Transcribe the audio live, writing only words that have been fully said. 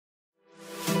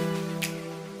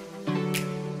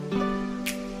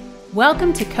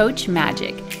Welcome to Coach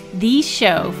Magic, the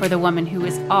show for the woman who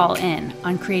is all in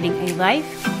on creating a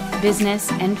life,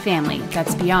 business, and family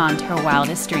that's beyond her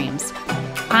wildest dreams.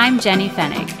 I'm Jenny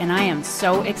Fennig, and I am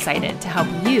so excited to help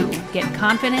you get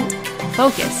confident,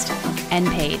 focused, and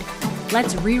paid.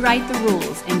 Let's rewrite the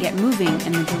rules and get moving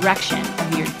in the direction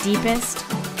of your deepest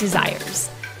desires.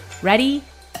 Ready,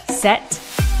 set,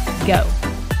 go.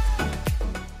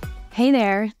 Hey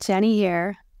there, Jenny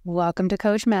here. Welcome to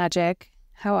Coach Magic.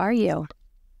 How are you?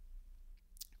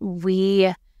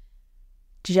 We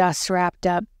just wrapped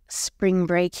up spring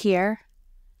break here,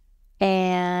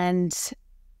 and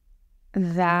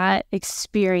that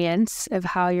experience of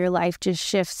how your life just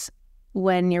shifts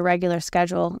when your regular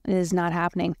schedule is not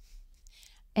happening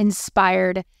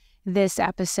inspired this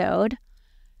episode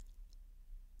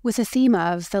with a theme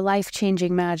of the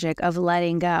life-changing magic of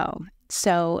letting go.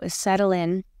 So settle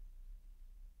in.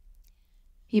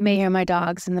 You may hear my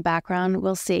dogs in the background.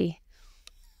 We'll see.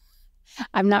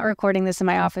 I'm not recording this in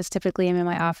my office. Typically, I'm in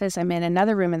my office. I'm in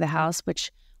another room in the house,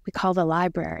 which we call the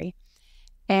library.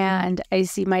 And I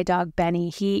see my dog, Benny.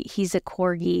 He's a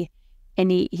corgi, and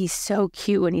he's so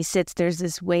cute when he sits. There's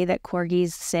this way that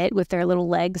corgis sit with their little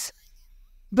legs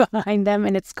behind them,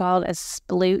 and it's called a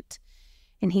sploot.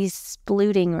 And he's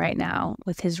splooting right now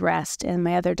with his rest. And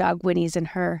my other dog, Winnie's in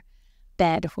her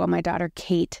bed while my daughter,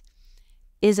 Kate,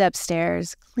 is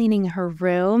upstairs cleaning her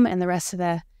room, and the rest of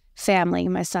the family,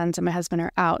 my sons and my husband,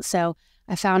 are out. So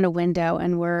I found a window,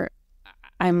 and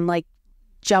I'm like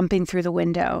jumping through the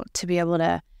window to be able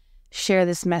to share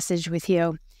this message with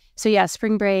you. So yeah,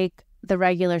 spring break, the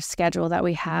regular schedule that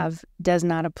we have does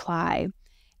not apply.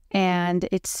 And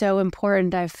it's so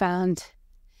important, I've found,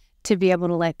 to be able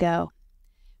to let go,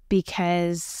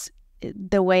 because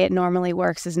the way it normally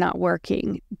works is not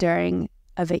working during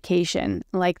a vacation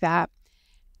like that.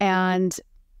 And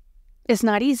it's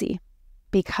not easy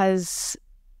because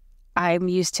I'm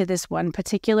used to this one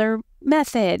particular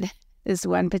method, this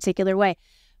one particular way.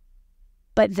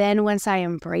 But then once I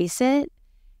embrace it,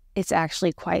 it's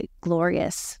actually quite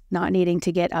glorious, not needing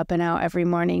to get up and out every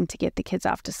morning to get the kids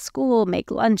off to school, make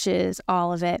lunches,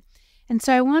 all of it. And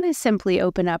so I want to simply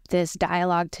open up this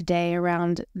dialogue today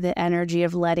around the energy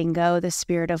of letting go, the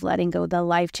spirit of letting go, the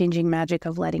life-changing magic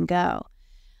of letting go.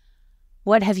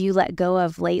 What have you let go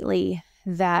of lately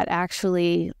that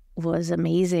actually was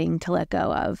amazing to let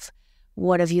go of?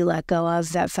 What have you let go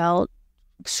of that felt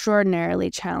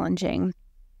extraordinarily challenging?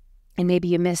 And maybe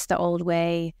you missed the old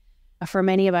way. For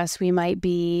many of us, we might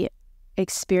be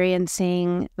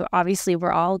experiencing, obviously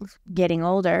we're all getting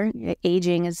older.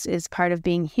 Aging is part of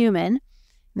being human.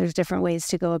 There's different ways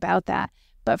to go about that.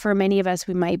 But for many of us,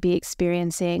 we might be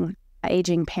experiencing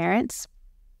aging parents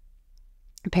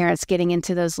getting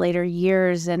into those later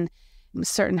years and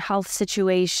certain health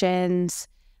situations.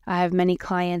 I have many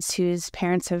clients whose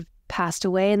parents have passed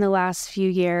away in the last few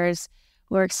years.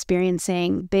 We're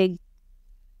experiencing big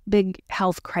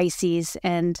health crises,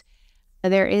 and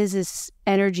there is this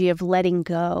energy of letting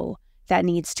go that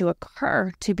needs to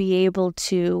occur to be able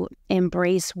to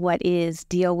embrace what is,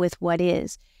 deal with what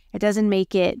is. It doesn't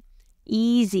make it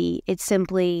easy. It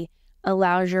simply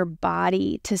allows your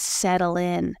body to settle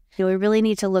in. We really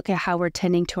need to look at how we're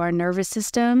tending to our nervous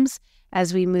systems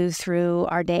as we move through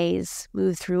our days,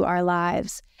 move through our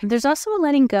lives. There's also a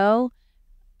letting go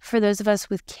for those of us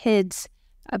with kids,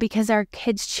 because our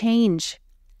kids change.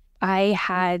 I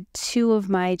had 2 of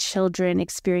my children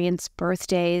experience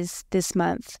birthdays this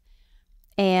month,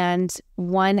 and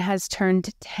one has turned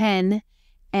 10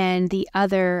 and the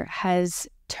other has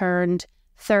turned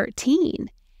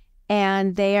 13.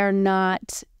 And they are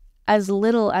not as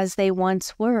little as they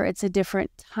once were. It's a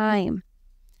different time.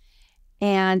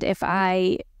 And if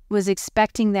I was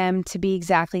expecting them to be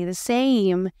exactly the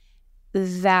same,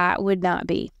 that would not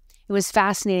be. It was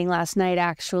fascinating last night,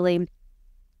 actually.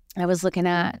 I was looking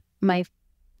at my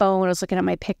phone, I was looking at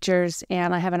my pictures,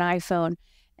 and I have an iPhone,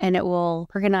 and it will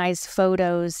organize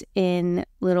photos in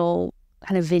little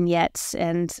kind of vignettes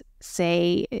and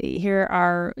say, here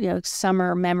are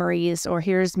summer memories, or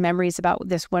here's memories about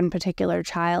this one particular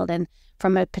child and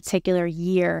from a particular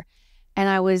year. And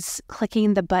I was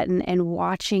clicking the button and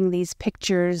watching these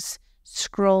pictures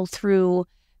scroll through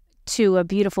to a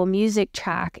beautiful music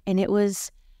track. And it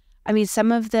was,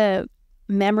 some of the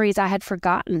memories I had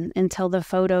forgotten until the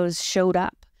photos showed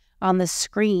up on the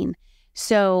screen.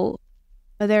 So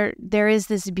there is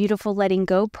this beautiful letting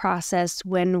go process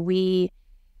when we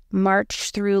march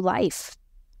through life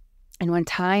and when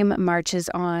time marches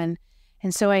on.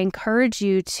 And so I encourage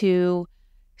you to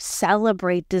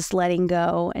celebrate this letting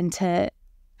go and to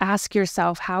ask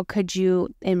yourself, how could you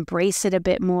embrace it a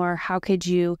bit more? How could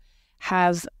you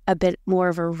have a bit more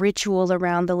of a ritual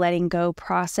around the letting go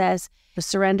process. The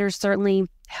surrender certainly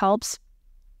helps,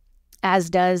 as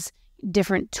does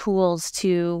different tools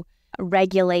to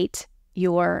regulate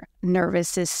your nervous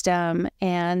system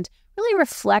and really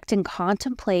reflect and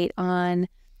contemplate on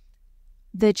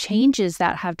the changes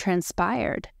that have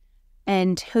transpired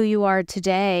and who you are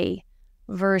today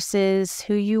versus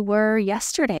who you were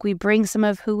yesterday. We bring some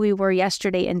of who we were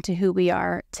yesterday into who we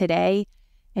are today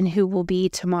and who we'll be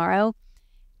tomorrow.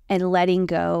 And letting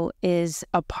go is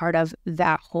a part of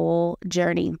that whole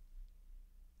journey.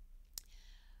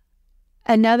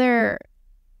 Another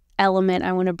element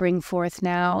I want to bring forth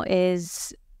now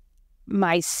is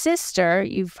my sister.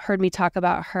 You've heard me talk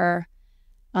about her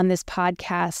on this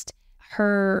podcast.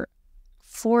 Her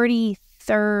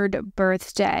 43rd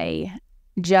birthday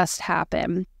just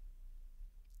happened.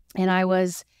 And I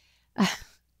was, oh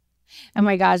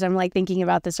my gosh, I'm like thinking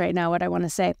about this right now, what I want to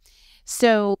say.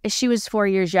 So she was 4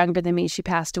 years younger than me. She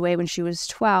passed away when she was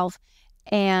 12,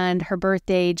 and her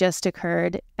birthday just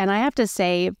occurred. And I have to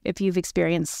say, if you've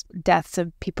experienced deaths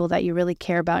of people that you really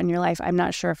care about in your life, I'm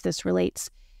not sure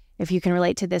if you can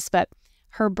relate to this, but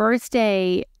her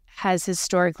birthday has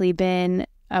historically been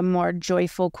a more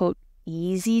joyful, quote,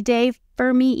 easier day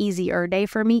for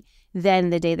me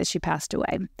than the day that she passed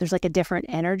away. There's like a different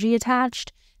energy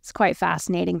attached. It's quite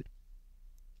fascinating.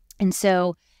 And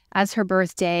so as her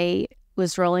birthday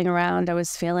was rolling around, I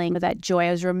was feeling that joy.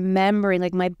 I was remembering,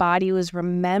 like my body was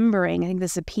remembering, I think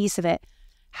this is a piece of it,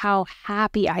 how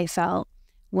happy I felt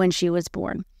when she was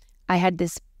born. I had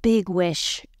this big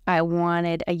wish. I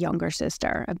wanted a younger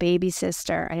sister, a baby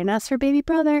sister. I didn't ask for a baby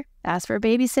brother, I asked for a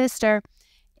baby sister.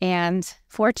 And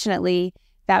fortunately,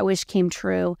 that wish came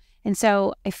true. And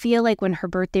so I feel like when her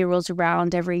birthday rolls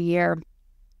around every year,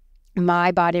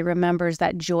 my body remembers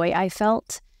that joy I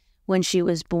felt when she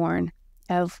was born,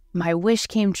 of my wish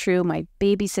came true, my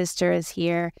baby sister is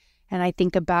here. And I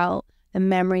think about the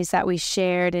memories that we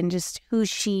shared and just who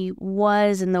she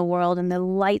was in the world and the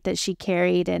light that she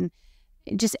carried and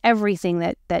just everything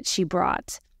that she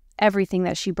brought,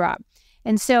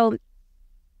 And so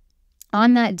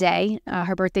on that day,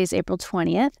 her birthday is April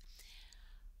 20th,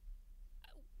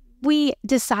 we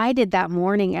decided that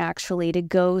morning actually to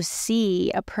go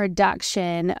see a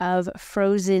production of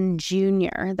Frozen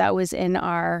Junior that was in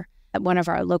one of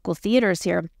our local theaters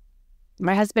here.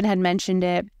 My husband had mentioned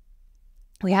it.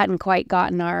 We hadn't quite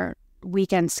gotten our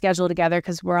weekend schedule together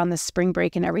because we're on the spring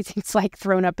break and everything's like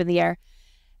thrown up in the air.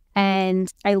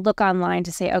 And I look online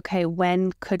to say, okay,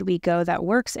 when could we go that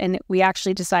works? And we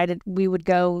actually decided we would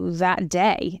go that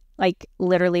day. Like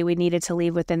literally we needed to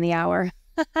leave within the hour.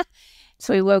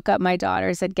 So we woke up my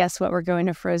daughter, said, guess what? We're going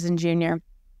to Frozen Junior.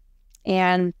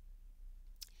 And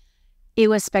it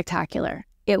was spectacular.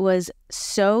 It was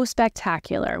so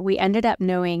spectacular. We ended up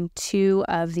knowing two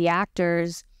of the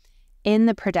actors in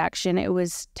the production. It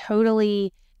was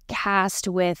totally cast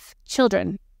with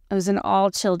children. It was an all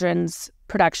children's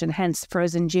production, hence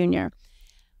Frozen Junior.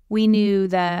 We knew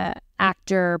the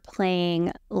actor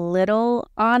playing little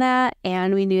Anna,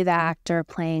 and we knew the actor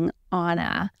playing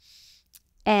Anna.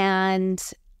 And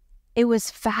it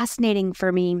was fascinating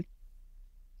for me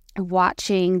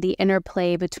watching the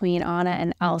interplay between Anna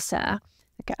and Elsa.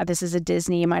 This is a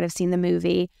Disney, you might have seen the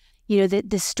movie. You know,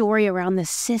 the story around the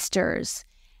sisters.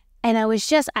 And I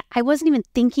wasn't even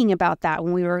thinking about that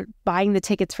when we were buying the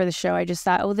tickets for the show. I just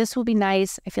thought, oh, this will be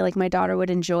nice. I feel like my daughter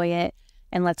would enjoy it,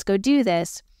 and let's go do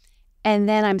this. And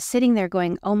then I'm sitting there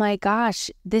going, oh my gosh,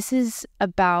 this is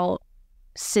about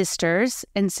sisters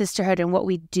and sisterhood and what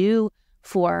we do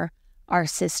for our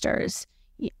sisters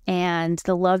and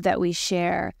the love that we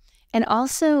share. And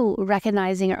also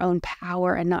recognizing our own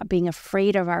power and not being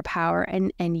afraid of our power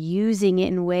and using it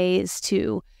in ways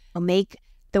to make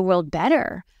the world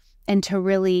better and to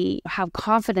really have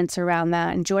confidence around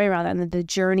that and joy around that and the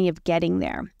journey of getting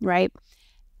there, right?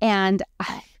 And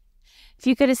if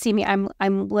you could have seen me,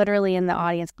 I'm literally in the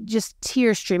audience, just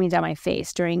tears streaming down my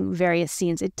face during various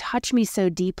scenes. It touched me so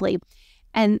deeply.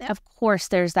 And of course,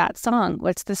 there's that song.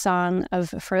 What's the song of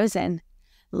Frozen?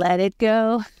 Let it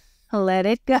go. Let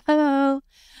it go.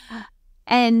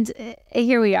 And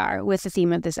here we are with the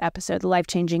theme of this episode, the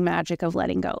life-changing magic of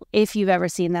letting go. If you've ever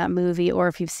seen that movie or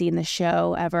if you've seen the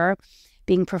show ever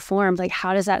being performed, like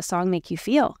how does that song make you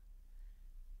feel?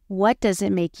 What does it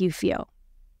make you feel?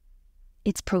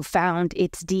 It's profound,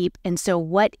 it's deep. And so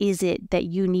what is it that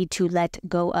you need to let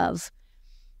go of?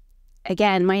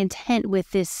 Again, my intent with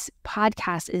this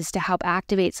podcast is to help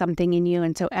activate something in you.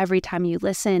 And so every time you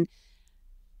listen,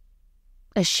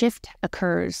 a shift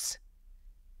occurs.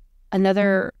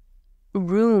 Another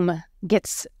room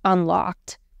gets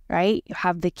unlocked, right? You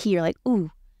have the key. You're like, ooh,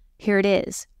 Here it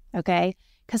is, okay?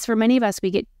 Because for many of us, we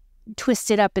get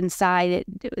twisted up inside.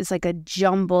 It was like a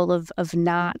jumble of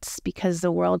knots because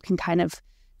the world can kind of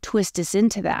twist us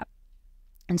into that.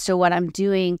 And so what I'm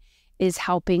doing is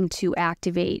helping to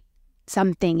activate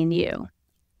something in you,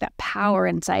 that power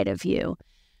inside of you,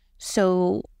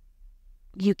 so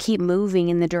you keep moving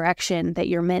in the direction that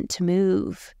you're meant to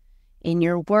move in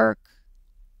your work,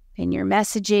 in your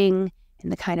messaging, in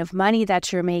the kind of money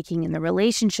that you're making, in the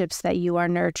relationships that you are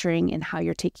nurturing, and how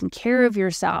you're taking care of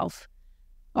yourself,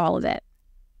 all of it.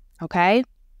 Okay?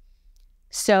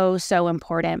 So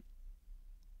important.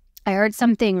 I heard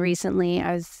something recently.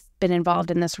 I've been involved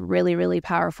in this really, really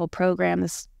powerful program,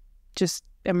 this just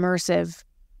immersive,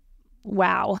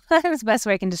 wow, that's the best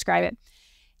way I can describe it.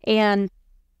 And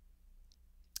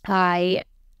I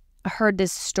heard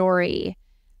this story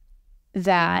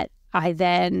that I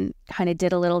then kind of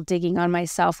did a little digging on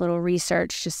myself, little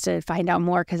research just to find out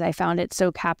more, because I found it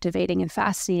so captivating and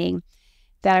fascinating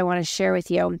that I want to share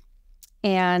with you.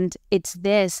 And it's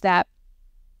this, that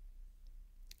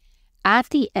at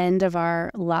the end of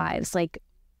our lives, like,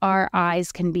 our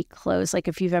eyes can be closed. Like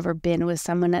if you've ever been with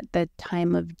someone at the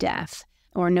time of death,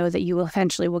 or know that you will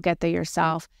eventually will get there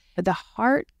yourself, but the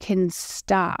heart can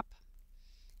stop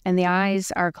and the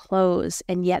eyes are closed,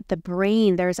 and yet the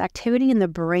brain, there's activity in the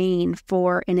brain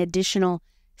for an additional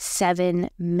 7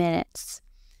 minutes.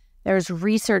 There's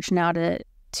research now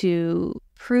to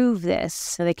prove this,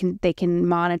 so they can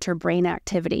monitor brain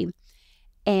activity.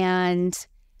 And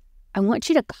I want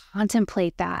you to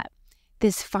contemplate that.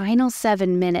 This final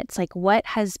 7 minutes, like what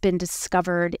has been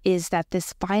discovered is that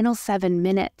this final 7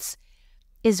 minutes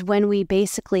is when we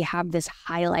basically have this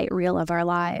highlight reel of our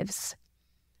lives.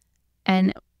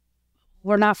 And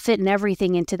we're not fitting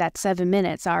everything into that 7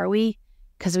 minutes, are we?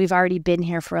 Because we've already been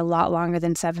here for a lot longer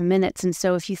than 7 minutes. And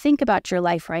so if you think about your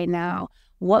life right now,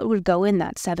 what would go in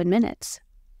that 7 minutes?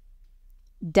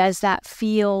 Does that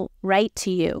feel right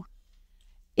to you?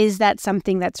 Is that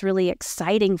something that's really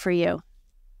exciting for you?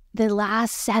 The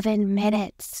last 7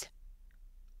 minutes.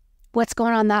 What's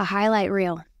going on that highlight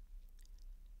reel?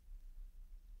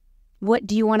 What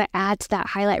do you want to add to that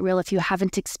highlight reel if you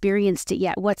haven't experienced it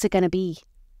yet? What's it going to be?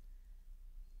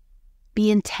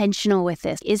 Be intentional with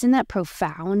this. Isn't that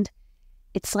profound?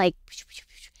 It's like,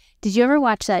 did you ever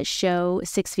watch that show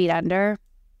 6 Feet Under?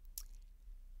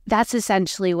 That's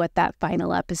essentially what that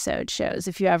final episode shows.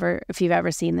 If you've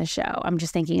ever seen the show, I'm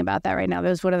just thinking about that right now. That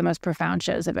was one of the most profound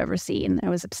shows I've ever seen. I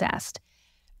was obsessed.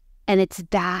 And it's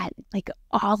that, like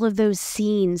all of those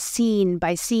scenes, scene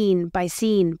by scene by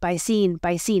scene by scene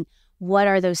by scene. What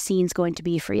are those scenes going to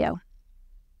be for you?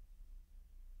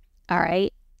 All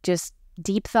right, just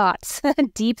deep thoughts,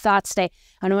 deep thoughts today.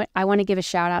 I want to give a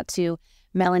shout out to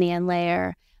Melanie Ann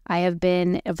Lair. I have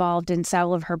been involved in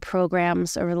several of her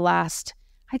programs over the last,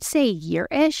 I'd say,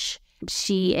 year-ish.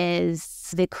 She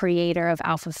is the creator of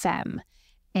Alpha Femme,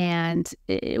 and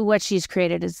what she's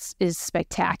created is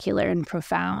spectacular and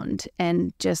profound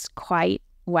and just quite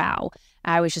wow.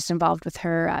 I was just involved with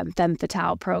her Femme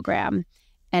Fatale program,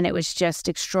 and it was just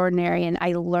extraordinary, and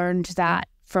I learned that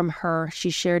from her. She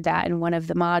shared that in one of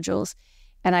the modules,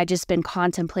 and I just been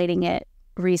contemplating it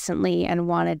recently and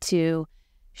wanted to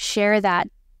share that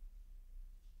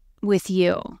with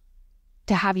you,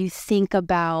 to have you think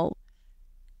about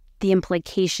the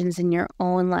implications in your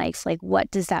own life. Like, what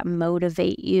does that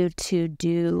motivate you to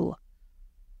do?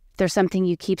 If there's something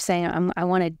you keep saying, I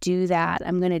want to do that,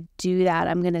 I'm going to do that,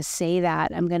 I'm going to say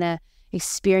that, I'm going to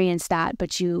experience that,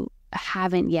 but you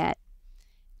haven't yet,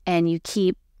 and you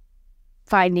keep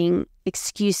finding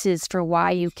excuses for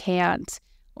why you can't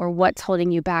or what's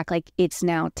holding you back, like, it's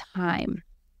now time.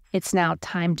 It's now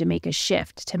time to make a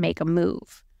shift, to make a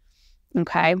move.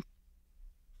 Okay?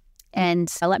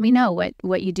 And let me know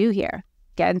what you do here.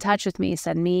 Get in touch with me.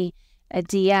 Send me a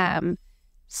DM.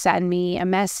 Send me a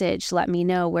message. Let me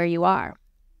know where you are.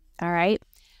 All right?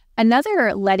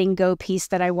 Another letting go piece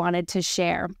that I wanted to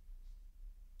share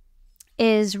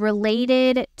is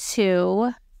related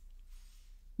to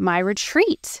my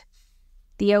retreat,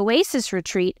 the Oasis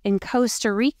retreat in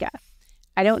Costa Rica.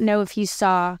 I don't know if you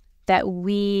saw that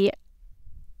we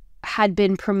had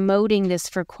been promoting this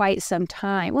for quite some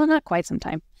time. Well, not quite some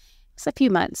time. It's a few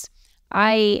months.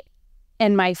 I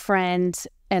and my friend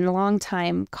and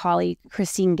longtime colleague,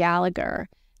 Christine Gallagher,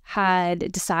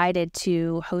 had decided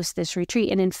to host this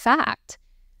retreat. And in fact,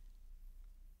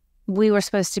 we were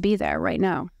supposed to be there right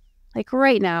now. Like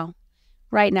right now,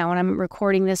 when I'm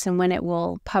recording this and when it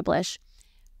will publish,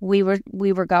 we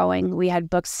were going. We had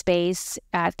booked space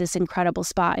at this incredible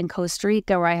spot in Costa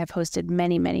Rica where I have hosted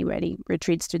many, many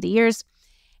retreats through the years.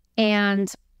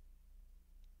 And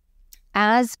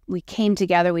as we came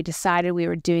together, we decided we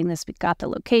were doing this. We got the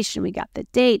location, we got the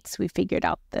dates, we figured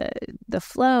out the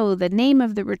flow, the name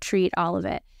of the retreat, all of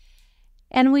it.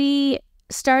 And we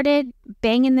started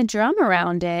banging the drum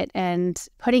around it and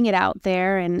putting it out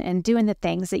there and doing the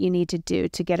things that you need to do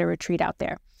to get a retreat out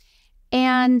there.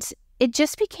 And it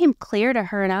just became clear to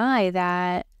her and I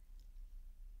that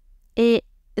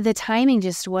the timing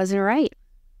just wasn't right.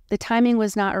 The timing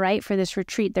was not right for this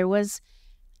retreat. There was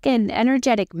an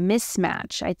energetic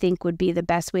mismatch, I think would be the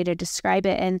best way to describe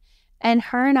it. And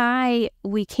her and I,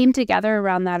 we came together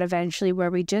around that eventually,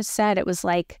 where we just said it was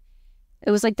like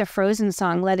the Frozen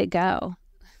song, let it go.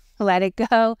 Let it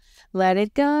go, let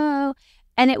it go.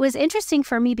 And it was interesting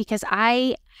for me because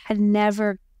I had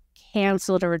never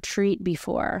canceled a retreat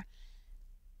before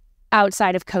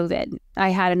outside of COVID. I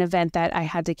had an event that I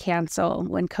had to cancel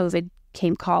when COVID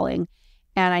came calling,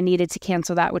 and I needed to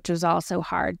cancel that, which was also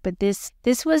hard. But this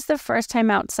was the first time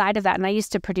outside of that. And I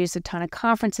used to produce a ton of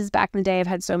conferences back in the day. I've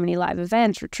had so many live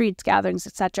events, retreats, gatherings,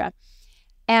 etc.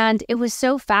 And it was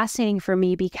so fascinating for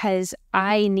me because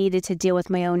I needed to deal with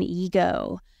my own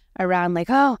ego around like,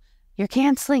 oh, you're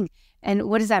canceling. And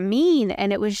what does that mean?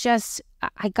 And it was just,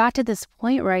 I got to this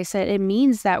point where I said, it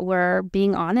means that we're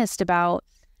being honest about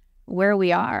where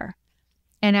we are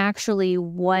and actually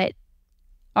what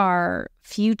our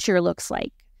future looks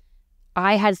like.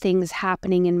 I had things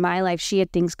happening in my life. She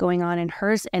had things going on in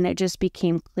hers. And it just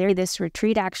became clear this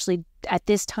retreat actually at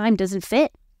this time doesn't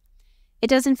fit. It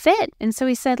doesn't fit. And so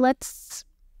we said, let's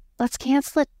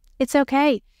cancel it. It's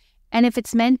okay. And if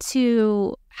it's meant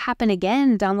to happen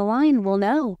again down the line, we'll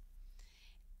know.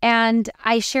 And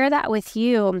I share that with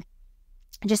you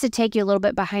just to take you a little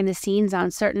bit behind the scenes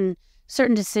on certain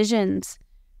decisions.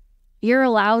 You're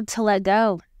allowed to let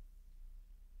go.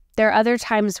 There are other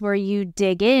times where you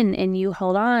dig in and you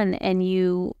hold on and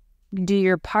you do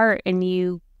your part and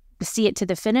you see it to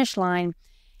the finish line.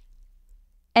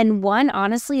 And one,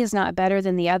 honestly, is not better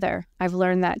than the other. I've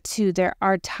learned that too. There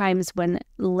are times when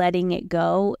letting it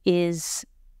go is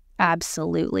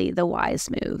absolutely the wise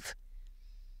move.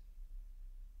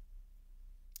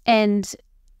 And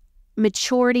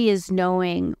maturity is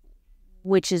knowing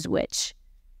which is which.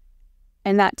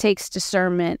 And that takes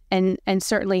discernment, and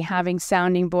certainly having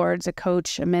sounding boards, a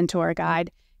coach, a mentor, a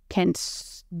guide can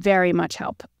very much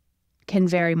help.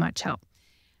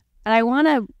 And I want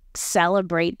to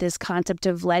celebrate this concept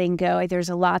of letting go. There's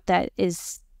a lot that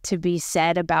is to be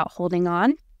said about holding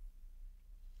on,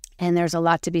 and there's a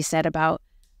lot to be said about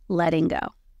letting go.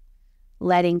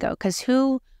 Because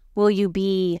who will you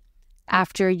be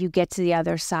after you get to the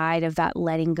other side of that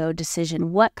letting go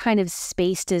decision? What kind of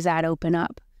space does that open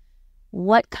up?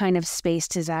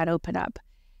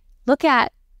 Look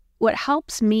at what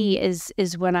helps me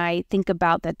is when I think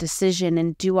about that decision,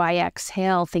 and do I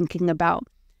exhale thinking about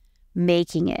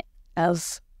making it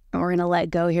of, we're going to let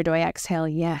go here. Do I exhale?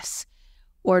 Yes.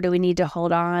 Or do we need to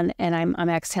hold on? And I'm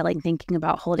exhaling thinking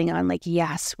about holding on, like,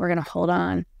 yes, we're going to hold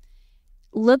on.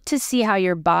 Look to see how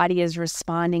your body is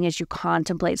responding as you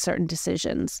contemplate certain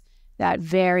decisions. That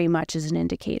very much is an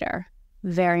indicator.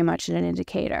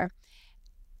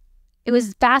 It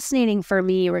was fascinating for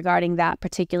me regarding that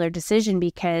particular decision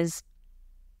because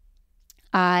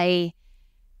I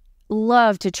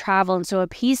love to travel. And so a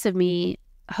piece of me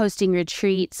hosting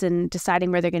retreats and deciding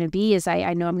where they're going to be is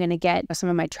I know I'm going to get some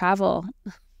of my travel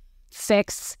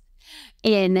fix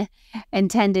in and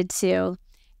tended to.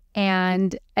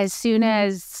 And as soon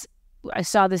as I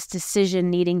saw this decision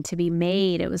needing to be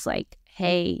made, it was like,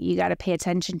 hey, you got to pay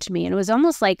attention to me. And it was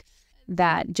almost like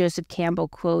that Joseph Campbell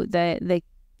quote, the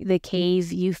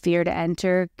cave you fear to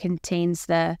enter contains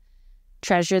the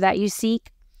treasure that you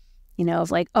seek,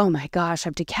 of like, oh my gosh, I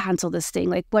have to cancel this thing.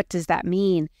 Like, what does that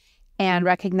mean? And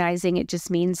recognizing it just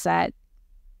means that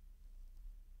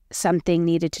something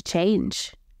needed to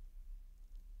change.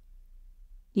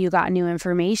 You got new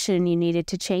information, you needed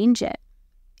to change it.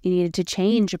 You needed to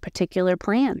change a particular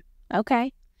plan.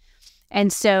 Okay.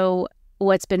 And so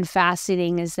what's been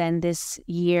fascinating is then this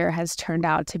year has turned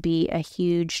out to be a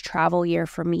huge travel year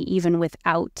for me, even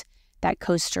without that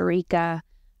Costa Rica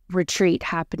retreat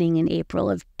happening in April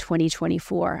of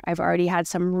 2024. I've already had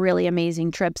some really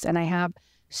amazing trips, and I have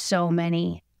so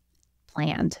many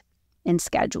planned and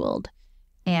scheduled.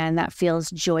 And that feels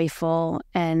joyful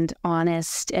and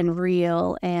honest and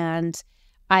real. And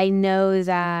I know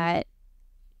that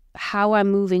how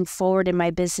I'm moving forward in my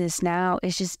business now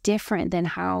is just different than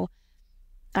how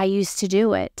I used to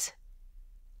do it.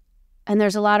 And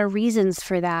there's a lot of reasons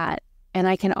for that, and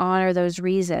I can honor those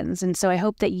reasons. And so I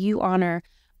hope that you honor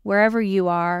wherever you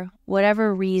are,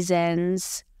 whatever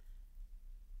reasons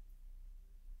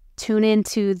Tune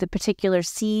into the particular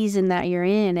season that you're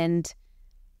in and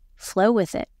flow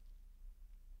with it.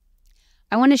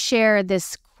 I want to share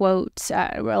this quote.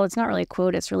 Well, it's not really a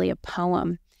quote, it's really a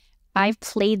poem. I've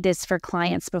played this for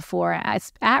clients before.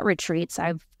 At retreats,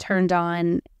 I've turned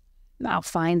on, I'll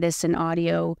find this in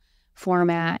audio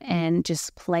format and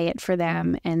just play it for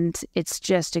them. And it's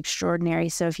just extraordinary.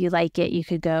 So if you like it, you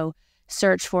could go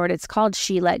search for it. It's called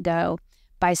She Let Go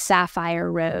by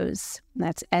Sapphire Rose.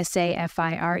 That's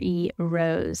Safire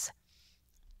Rose.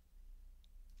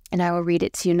 And I will read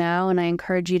it to you now, and I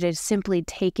encourage you to simply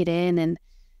take it in and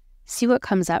see what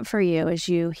comes up for you as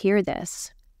you hear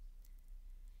this.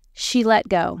 She let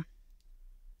go.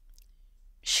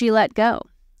 She let go.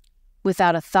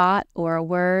 Without a thought or a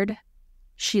word,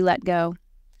 she let go.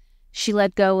 She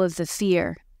let go of the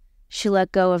fear. She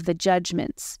let go of the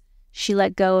judgments. She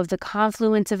let go of the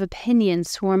confluence of opinions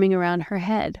swarming around her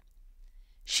head.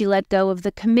 She let go of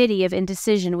the committee of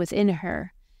indecision within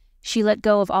her. She let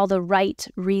go of all the right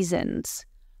reasons.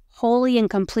 Wholly and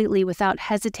completely without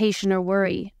hesitation or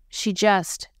worry, she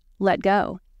just let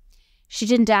go. She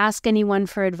didn't ask anyone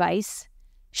for advice.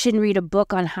 She didn't read a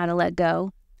book on how to let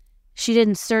go. She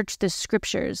didn't search the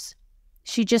scriptures.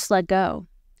 She just let go.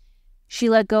 She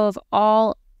let go of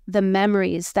all the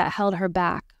memories that held her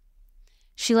back.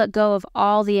 She let go of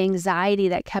all the anxiety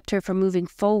that kept her from moving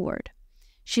forward.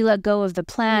 She let go of the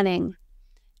planning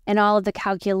and all of the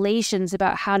calculations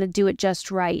about how to do it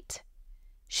just right.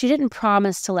 She didn't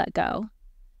promise to let go.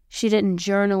 She didn't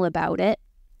journal about it.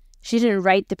 She didn't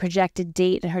write the projected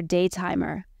date in her day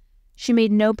timer. She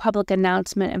made no public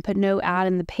announcement and put no ad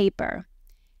in the paper.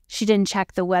 She didn't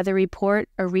check the weather report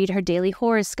or read her daily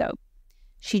horoscope.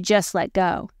 She just let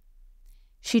go.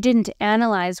 She didn't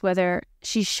analyze whether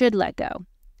she should let go.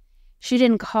 She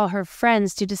didn't call her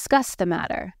friends to discuss the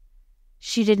matter.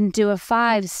 She didn't do a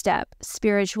 5-step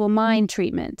spiritual mind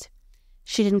treatment.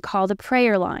 She didn't call the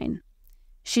prayer line.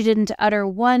 She didn't utter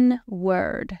one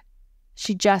word.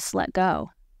 She just let go.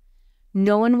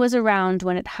 No one was around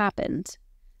when it happened.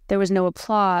 There was no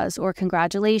applause or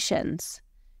congratulations.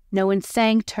 No one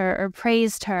thanked her or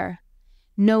praised her.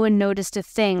 No one noticed a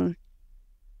thing.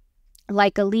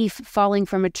 Like a leaf falling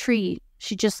from a tree,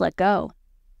 she just let go.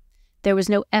 There was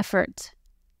no effort.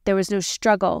 There was no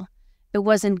struggle. It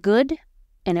wasn't good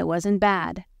and it wasn't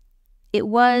bad. It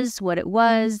was what it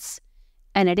was,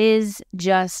 and it is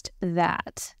just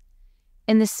that.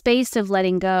 In the space of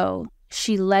letting go,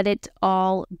 she let it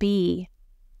all be.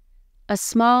 A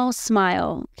small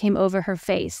smile came over her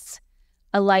face.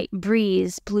 A light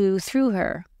breeze blew through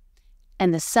her,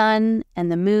 and the sun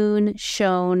and the moon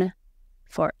shone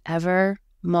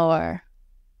forevermore.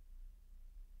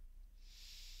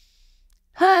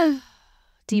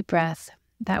 Deep breath.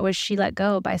 That was She Let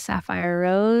Go by Sapphire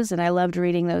Rose, and I loved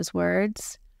reading those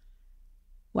words.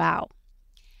 Wow.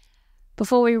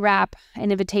 Before we wrap,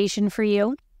 an invitation for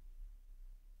you.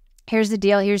 Here's the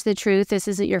deal. Here's the truth. This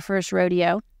isn't your first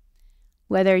rodeo.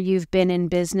 Whether you've been in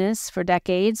business for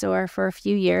decades or for a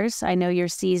few years, I know you're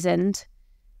seasoned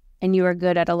and you are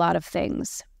good at a lot of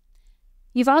things.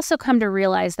 You've also come to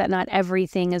realize that not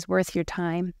everything is worth your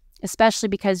time, especially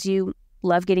because you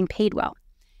love getting paid well.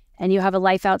 And you have a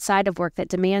life outside of work that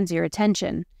demands your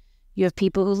attention. You have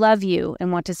people who love you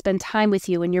and want to spend time with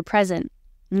you when you're present,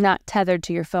 not tethered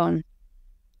to your phone.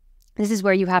 This is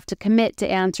where you have to commit to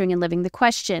answering and living the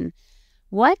question,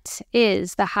 what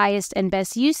is the highest and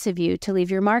best use of you to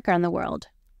leave your mark on the world?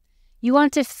 You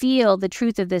want to feel the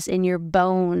truth of this in your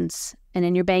bones and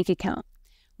in your bank account.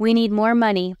 We need more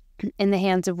money in the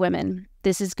hands of women.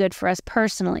 This is good for us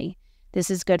personally. This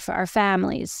is good for our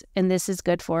families. And this is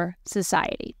good for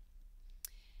society.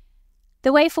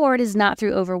 The way forward is not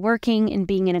through overworking and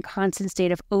being in a constant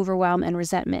state of overwhelm and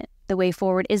resentment. The way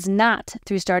forward is not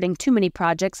through starting too many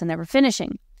projects and never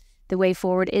finishing. The way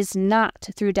forward is not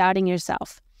through doubting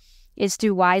yourself. It's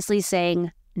through wisely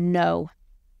saying no.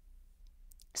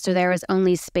 So there is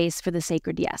only space for the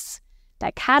sacred yes.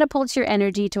 That catapults your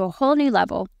energy to a whole new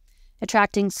level,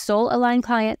 attracting soul-aligned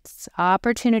clients,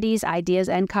 opportunities, ideas,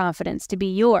 and confidence to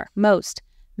be your most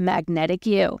magnetic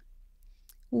you.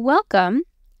 Welcome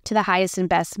to the Highest and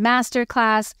Best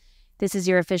Masterclass. This is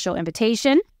your official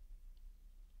invitation.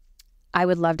 I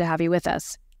would love to have you with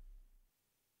us.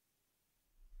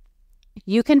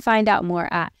 You can find out more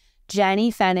at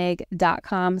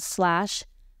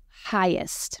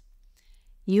jennyfenig.com/highest.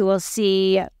 You will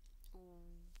see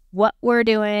what we're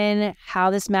doing, how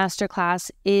this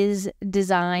masterclass is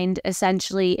designed.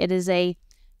 Essentially, it is a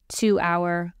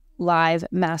 2-hour live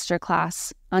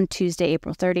masterclass on Tuesday,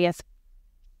 April 30th.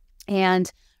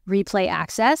 And replay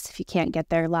access. If you can't get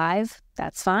there live,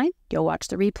 that's fine. You'll watch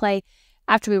the replay.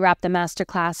 After we wrap the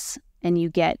masterclass and you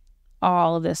get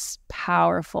all of this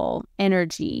powerful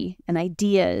energy and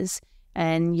ideas,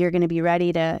 and you're going to be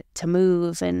ready to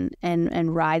move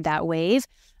and ride that wave,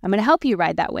 I'm going to help you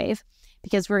ride that wave,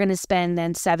 because we're going to spend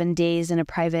then 7 days in a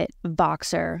private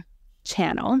Voxer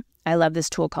channel. I love this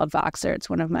tool called Voxer. It's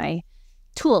one of my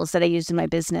tools that I use in my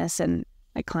business, and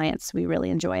my clients, we really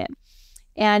enjoy it.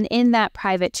 And in that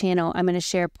private channel, I'm going to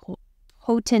share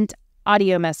potent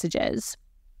audio messages,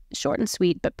 short and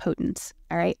sweet, but potent,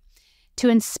 all right, to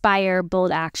inspire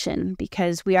bold action,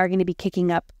 because we are going to be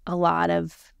kicking up a lot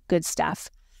of good stuff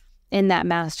in that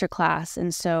masterclass.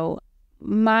 And so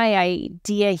my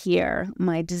idea here,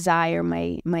 my desire,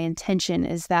 my intention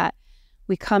is that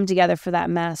we come together for that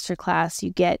masterclass.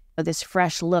 You get this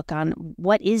fresh look on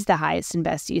what is the highest and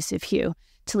best use of you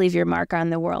to leave your mark on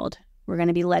the world. We're going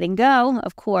to be letting go,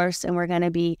 of course, and we're going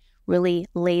to be really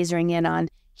lasering in on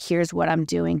here's what I'm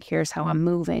doing, here's how I'm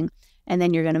moving. And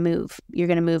then you're going to move. You're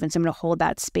going to move, and so I'm going to hold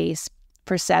that space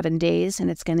for 7 days,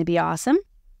 and it's going to be awesome.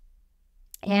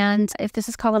 And if this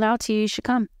is calling out to you, you should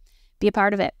come. Be a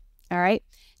part of it. All right.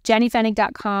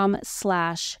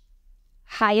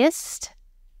 JennyFennig.com/highest.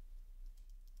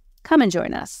 Come and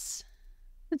join us.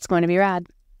 It's going to be rad.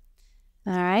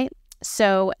 All right.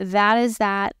 So that is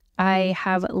that. I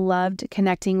have loved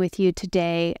connecting with you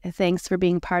today. Thanks for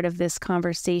being part of this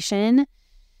conversation.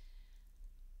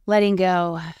 Letting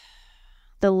go.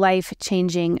 The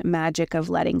life-changing magic of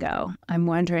letting go. I'm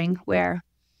wondering where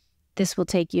this will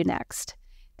take you next.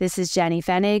 This is Jenny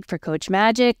Fennig for Coach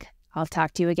Magic. I'll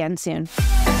talk to you again soon.